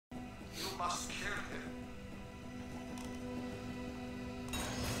must kill him.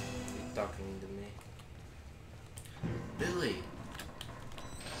 He's talking to me. Billy!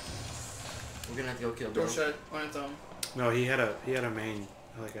 We're gonna have to go kill Billy. Door shut on its own. No, he had a main,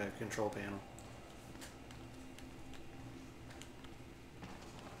 like a control panel.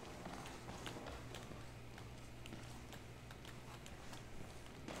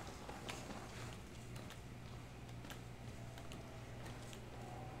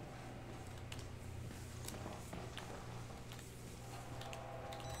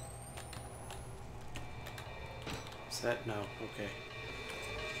 That? No. Okay.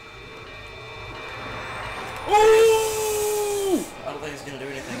 Oh! I don't think it's gonna do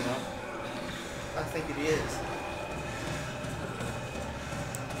anything though. I think it is.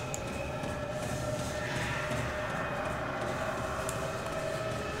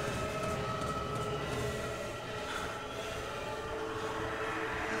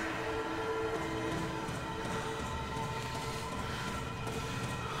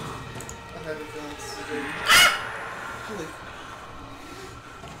 I have a feeling this is a good. Holy.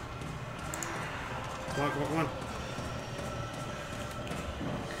 Come on, come on, come on.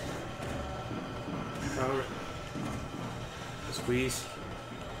 Oh. Squeeze.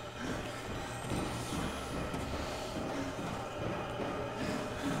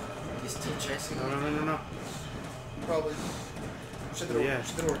 He's still chasing No, me. no, no, no, no. Probably. Shut the door. Yeah.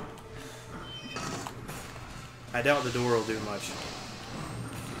 Shut the door. I doubt the door will do much.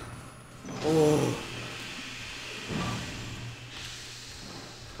 Oh.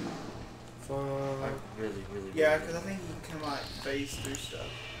 I Fuck. really. Yeah, because I think you can like phase through stuff.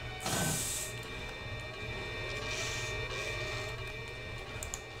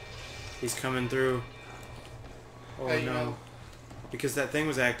 He's coming through. Oh How you no. know? Because that thing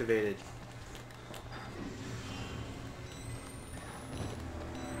was activated.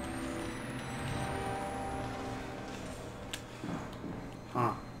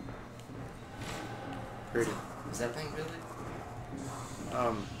 Huh. Pretty. Is that thing Billy? I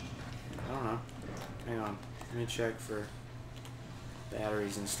don't know. Hang on. Let me check for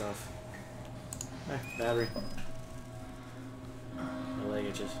batteries and stuff. Hey, battery. No leg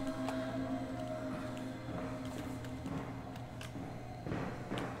itches.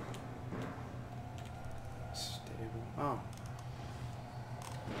 Stable. Oh.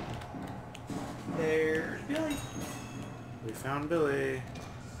 There's Billy. We found Billy.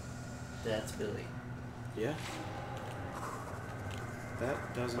 That's Billy. Yeah.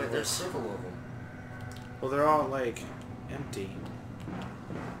 That doesn't Wait, work. there's several of them. Well, they're all, like, empty.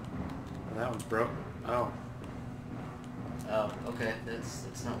 Well, that one's broke. Oh. Oh, okay.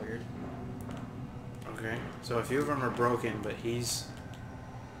 That's not weird. Okay. So a few of them are broken, but he's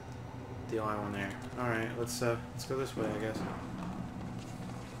the only one there. Alright, let's go this way, I guess.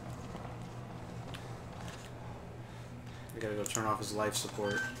 I gotta go turn off his life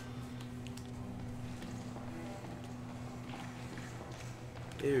support.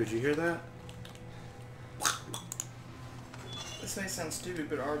 Dude, you hear that? This may sound stupid,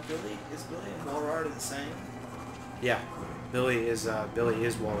 but is Billy and Walrider the same? Yeah. Billy is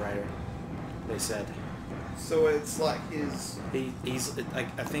Wall Rider, they said. So it's like his... He's like,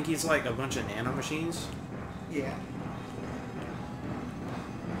 I think he's like a bunch of nano machines. Yeah.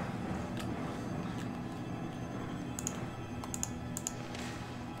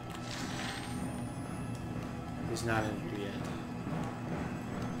 He's not in here yet.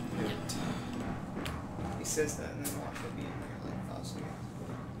 He says that and then watch he'll be in there like 5 seconds.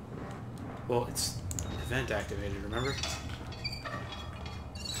 Well, it's event activated, remember?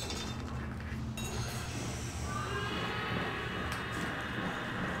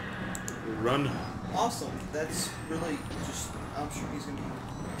 Run. Awesome. That's really just... I'm sure he's going to be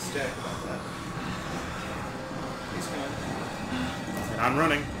ecstatic about that. He's going. And I'm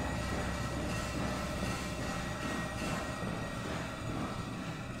running.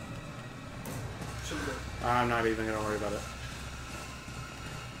 I'm not even going to worry about it.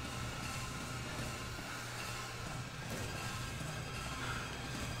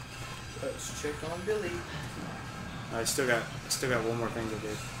 Let's check on Billy. I still got one more thing to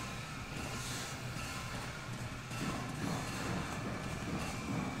do.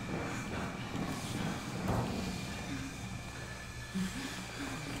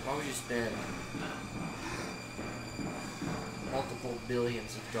 Why would you spend multiple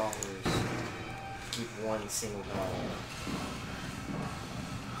billions of dollars to keep one single dollar?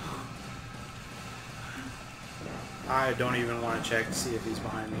 I don't even want to check to see if he's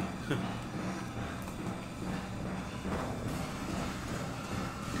behind me.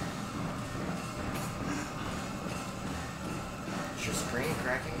 Is your screen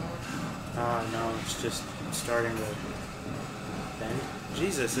cracking more? No, it's just starting to bend.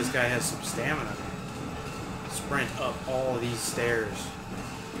 Jesus, this guy has some stamina. Sprint up all these stairs.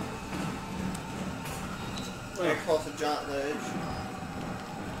 Across a giant ledge.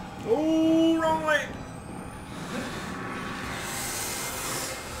 Oh, wrong way!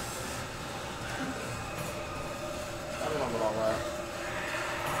 I don't know about all that.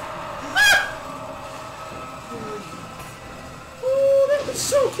 Oh, that was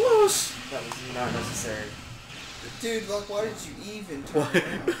so close! That was not necessary. Dude, like, why did you even turn What?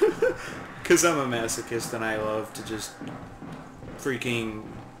 around? Because I'm a masochist and I love to just freaking...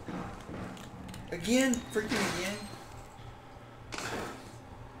 Again? Freaking again?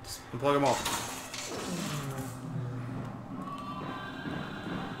 Unplug them all.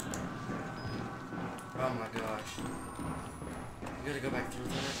 Oh my gosh. You gotta go back through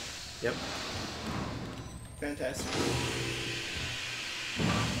that? Yep. Fantastic.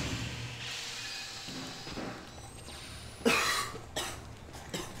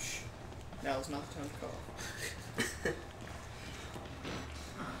 Now is not the time to call.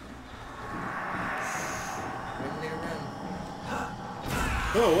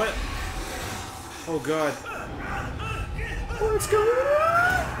 Oh, what? Oh, God. What's going on?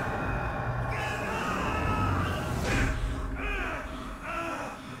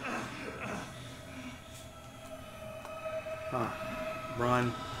 Huh.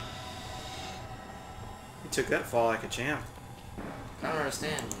 Run. He took that fall like a champ. I don't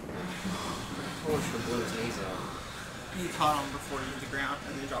understand. Totally should have blew his knees out. You caught him before he hit the ground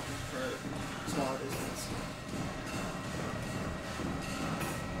and then dropped him for a smaller distance.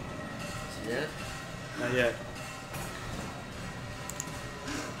 Is he dead? Not yet.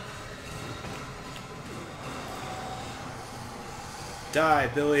 Die,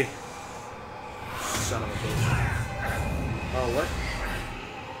 Billy. Son of a bitch. Oh, what?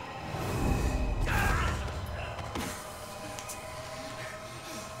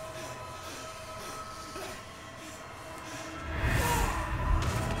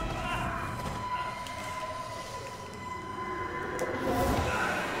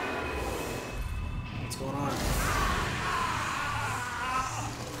 What's going on?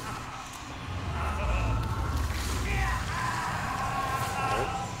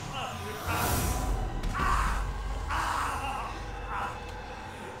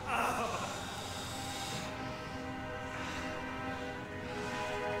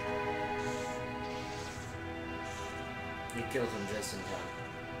 You killed him just in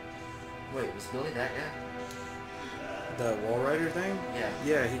time. Wait, was Billy that guy? The wall rider thing? Yeah.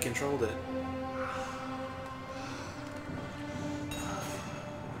 Yeah, he controlled it.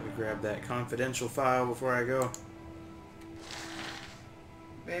 Gotta grab that confidential file before I go.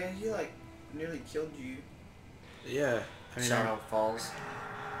 Man, he like nearly killed you. Yeah, I mean, Shadow Falls.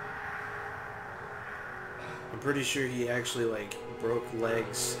 I'm pretty sure he actually like broke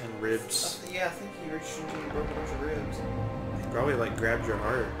legs and ribs. Yeah, I think he reached into you and broke a bunch of ribs. He probably like grabbed your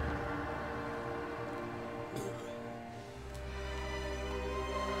heart.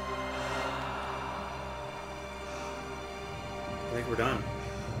 I think we're done.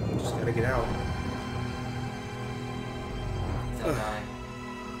 Just gotta get out. That guy.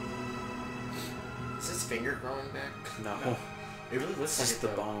 Is his finger growing back? No, It really looks it's like just it the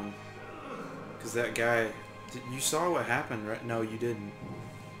though. bone. Cause that guy, you saw what happened, right? No, you didn't.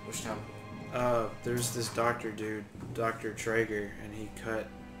 Which time? There's this doctor dude, Dr. Traeger, and he cut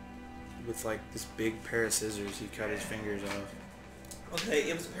with like this big pair of scissors. He cut his fingers off. Okay,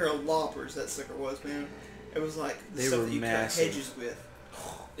 it was a pair of loppers, that sucker was, man. It was like the They stuff were that you massive. cut hedges with.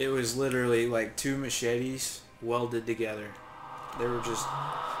 It was literally like two machetes welded together. They were just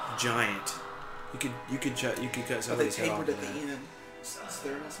giant. You could cut But they somebody's head off. tapered at with the that. end. So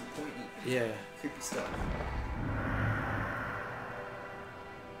they're not some pointy, Yeah. creepy stuff.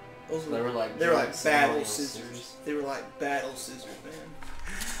 Those They were like they were like giant battle small scissors. scissors. They were like battle scissors, man.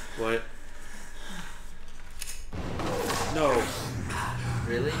 What? No.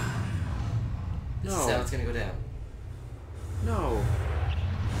 Really? This is how No. it's gonna go down. No.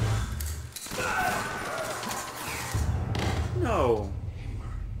 No.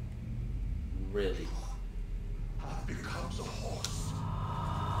 Really? Becomes a horse.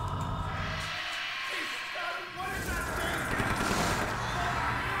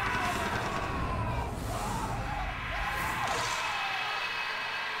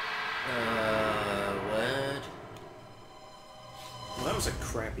 What? Well, that was a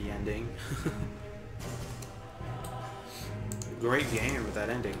crappy ending. Great game, but that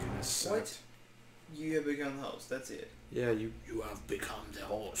ending kind of sucked. What? You have become the host. That's it. Yeah, you have become the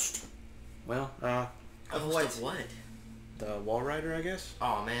host. Well, Host of what? the wall rider, I guess.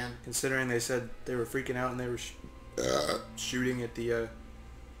 Oh man. Considering they said they were freaking out and they were shooting at the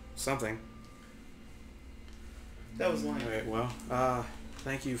something. That was lame. Alright, well,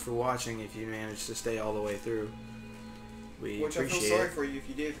 thank you for watching if you managed to stay all the way through. We Which I appreciate feel sorry it. for you if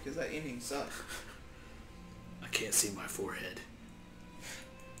you did, because that ending sucked. I can't see my forehead.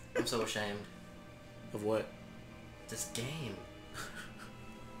 I'm so ashamed. Of what? This game.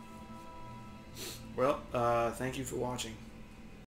 Well, thank you for watching.